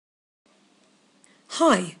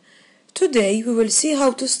Hi! Today we will see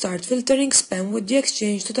how to start filtering spam with the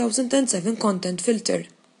Exchange 2007 content filter.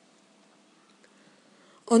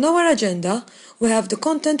 On our agenda, we have the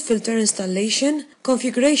content filter installation,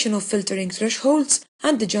 configuration of filtering thresholds,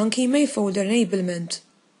 and the junk email folder enablement.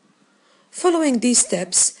 Following these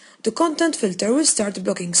steps, the content filter will start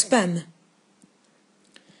blocking spam.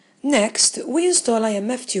 Next, we install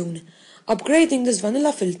Imf Tune, upgrading this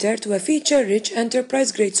vanilla filter to a feature-rich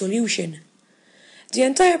enterprise-grade solution. The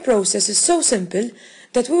entire process is so simple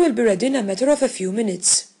that we will be ready in a matter of a few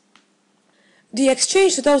minutes. The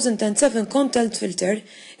Exchange 2007 content filter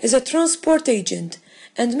is a transport agent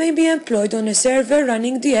and may be employed on a server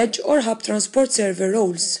running the Edge or Hub transport server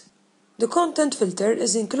roles. The content filter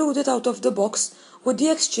is included out of the box with the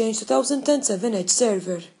Exchange 2007 Edge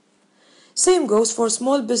server. Same goes for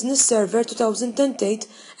Small Business Server 2008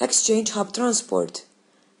 Exchange Hub Transport.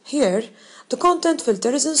 Here, the content filter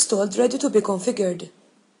is installed ready to be configured.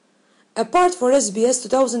 Apart for SBS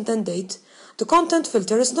 2008, the content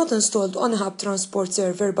filter is not installed on a Hub Transport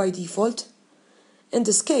server by default. In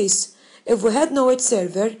this case, if we had no Edge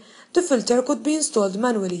server, the filter could be installed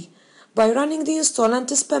manually by running the install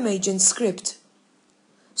anti-spam agent script.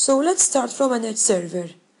 So let's start from an Edge server.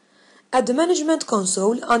 At the Management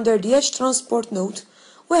console, under the Edge Transport node,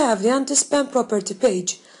 we have the anti-spam property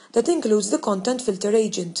page that includes the content filter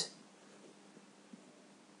agent.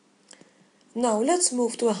 Now let's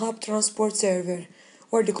move to a Hub Transport server,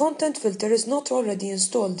 where the content filter is not already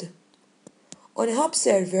installed. On a Hub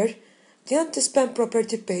server, the anti-spam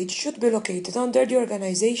property page should be located under the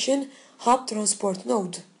organization Hub Transport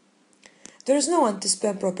node. There is no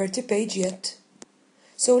anti-spam property page yet.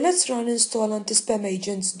 So let's run install antispam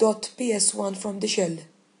agents.ps1 from the shell.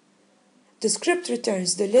 The script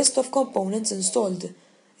returns the list of components installed,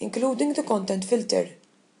 including the content filter.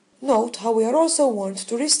 Note how we are also warned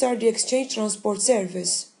to restart the Exchange Transport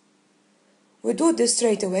service. We do this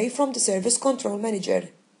straight away from the Service Control Manager.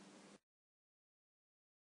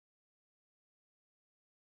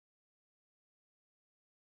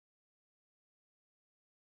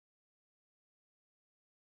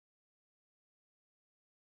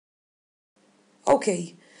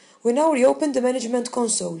 OK, we now reopen the Management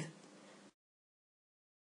console.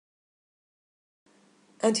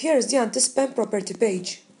 And here is the anti-spam property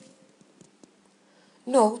page.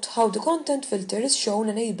 Note how the content filter is shown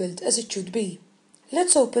enabled as it should be.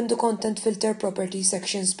 Let's open the content filter property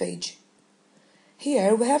sections page.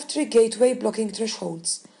 Here we have 3 gateway blocking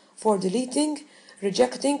thresholds for deleting,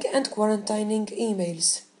 rejecting and quarantining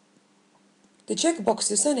emails. The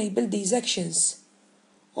checkboxes enable these actions.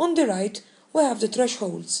 On the right, we have the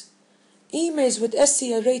thresholds. Emails with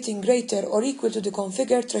SCL rating greater or equal to the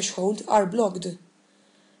configured threshold are blocked.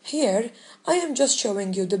 Here, I am just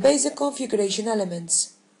showing you the basic configuration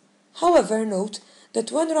elements. However, note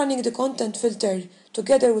that when running the content filter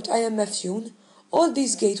together with Imf Tune, all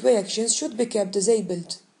these gateway actions should be kept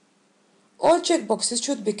disabled. All checkboxes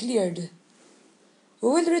should be cleared. We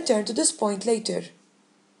will return to this point later.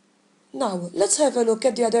 Now, let's have a look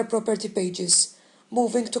at the other property pages,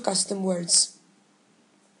 moving to custom words.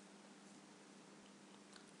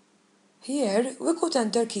 Here, we could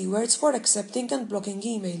enter keywords for accepting and blocking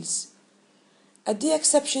emails. At the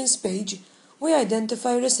exceptions page, we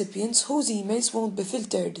identify recipients whose emails won't be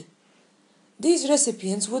filtered. These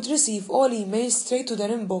recipients would receive all emails straight to their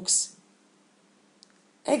inbox.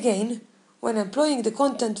 Again, when employing the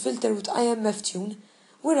content filter with Imf Tune,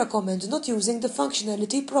 we recommend not using the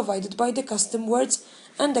functionality provided by the custom words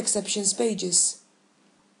and exceptions pages.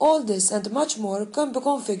 All this and much more can be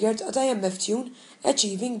configured at Imf Tune,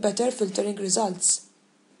 achieving better filtering results.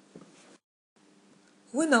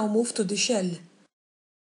 We now move to the shell.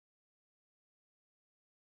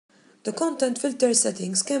 The content filter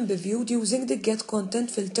settings can be viewed using the Get Content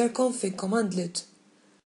Filter Config commandlet.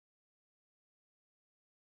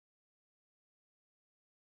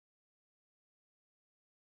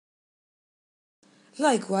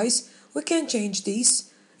 Likewise, we can change these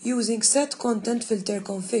using Set Content Filter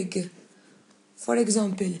Config. For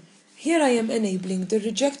example, here I am enabling the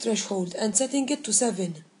reject threshold and setting it to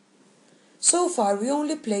 7. So far we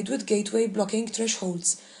only played with gateway blocking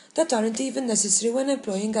thresholds that aren't even necessary when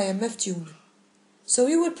employing Imf Tune. So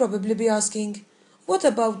you will probably be asking, what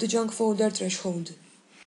about the junk folder threshold?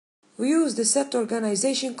 We use the Set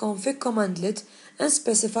Organization Config commandlet and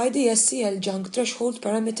specify the SCL junk threshold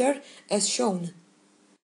parameter as shown.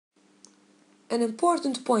 An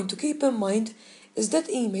important point to keep in mind is that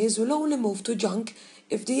emails will only move to junk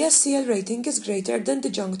if the SCL rating is greater than the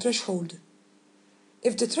junk threshold.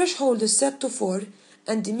 If the threshold is set to 4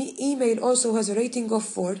 and the email also has a rating of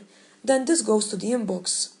 4, then this goes to the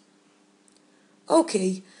inbox.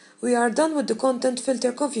 Okay, we are done with the content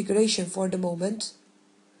filter configuration for the moment.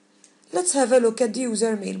 Let's have a look at the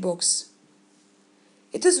user mailbox.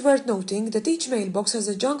 It is worth noting that each mailbox has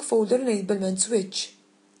a junk folder enablement switch.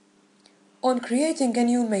 On creating a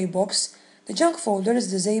new mailbox, the junk folder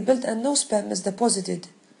is disabled and no spam is deposited.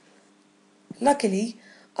 Luckily,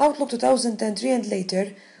 Outlook 2003 and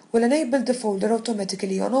later will enable the folder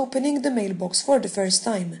automatically on opening the mailbox for the first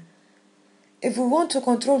time. If we want to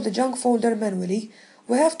control the junk folder manually,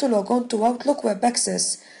 we have to log on to Outlook Web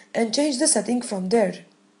Access and change the setting from there.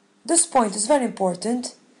 This point is very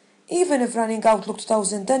important, even if running Outlook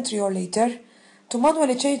 2003 or later. To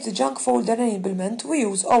manually change the junk folder enablement, we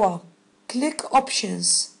use OA. Click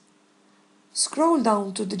Options. Scroll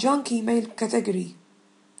down to the Junk Email category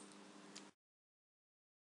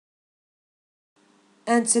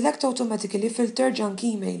and select Automatically Filter Junk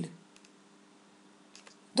Email.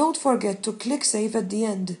 Don't forget to click Save at the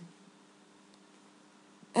end.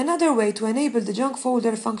 Another way to enable the junk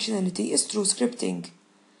folder functionality is through scripting.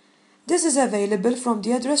 This is available from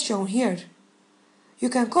the address shown here. You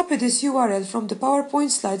can copy this URL from the PowerPoint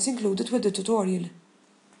slides included with the tutorial.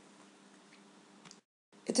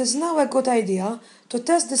 It is now a good idea to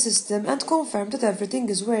test the system and confirm that everything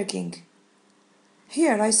is working.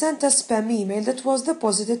 Here I sent a spam email that was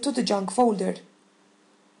deposited to the junk folder.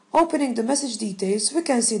 Opening the message details, we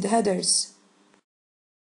can see the headers.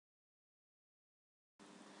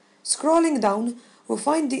 Scrolling down, we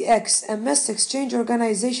find the MS Exchange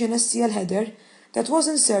Organization SCL header that was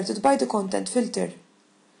inserted by the content filter.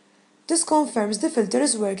 This confirms the filter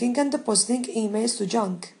is working and depositing emails to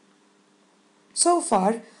junk. So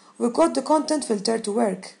far, we got the content filter to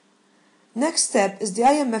work. Next step is the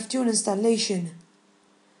Imf Tune installation.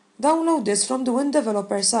 Download this from the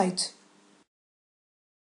WinDeveloper site.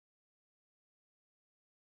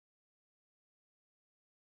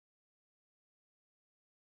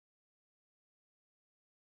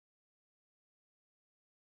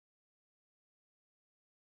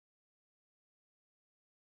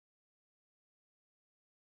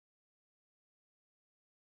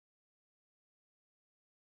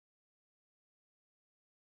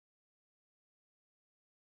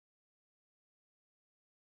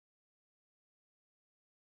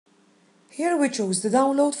 Here we choose the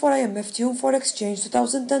download for Imf Tune for Exchange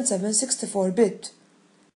 2007 64-bit.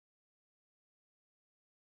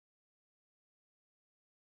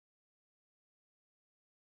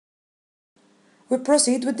 We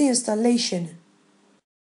proceed with the installation.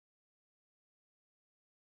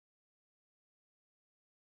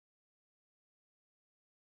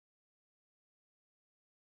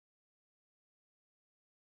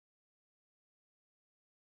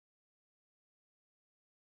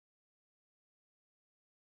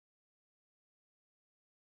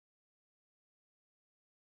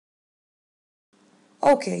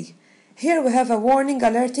 Okay, here we have a warning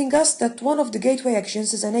alerting us that one of the gateway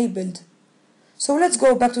actions is enabled. So let's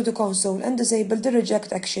go back to the console and disable the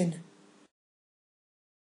reject action.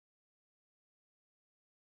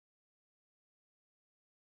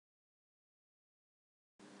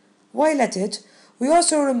 While at it, we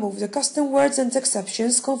also remove the custom words and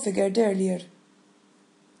exceptions configured earlier.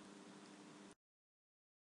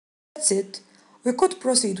 That's it, we could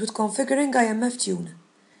proceed with configuring Imf Tune.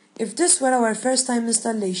 If this were our first time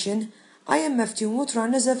installation, Imf Tune would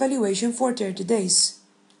run as evaluation for 30 days.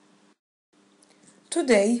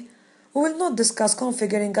 Today, we will not discuss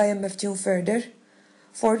configuring Imf Tune further.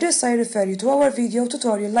 For this, I refer you to our video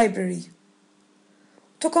tutorial library.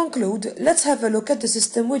 To conclude, let's have a look at the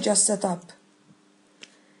system we just set up.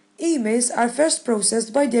 Emails are first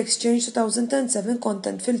processed by the Exchange 2007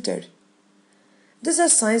 content filter. This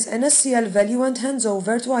assigns an SCL value and hands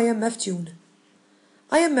over to Imf Tune.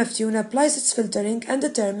 Imf Tune applies its filtering and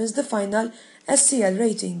determines the final SCL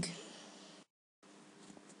rating.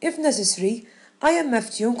 If necessary,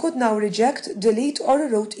 Imf Tune could now reject, delete or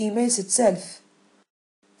reroute emails itself.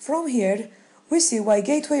 From here, we see why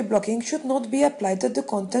gateway blocking should not be applied at the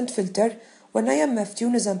content filter when Imf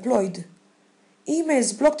Tune is employed.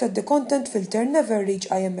 Emails blocked at the content filter never reach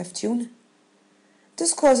Imf Tune.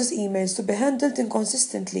 This causes emails to be handled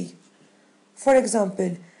inconsistently. For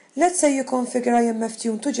example, let's say you configure Imf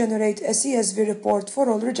Tune to generate a CSV report for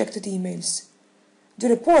all rejected emails. The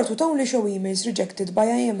report would only show emails rejected by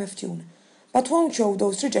Imf Tune, but won't show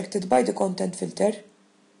those rejected by the content filter.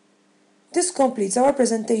 This completes our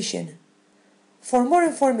presentation. For more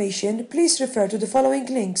information, please refer to the following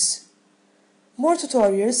links. More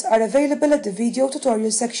tutorials are available at the video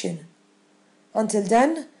tutorial section. Until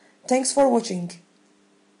then, thanks for watching.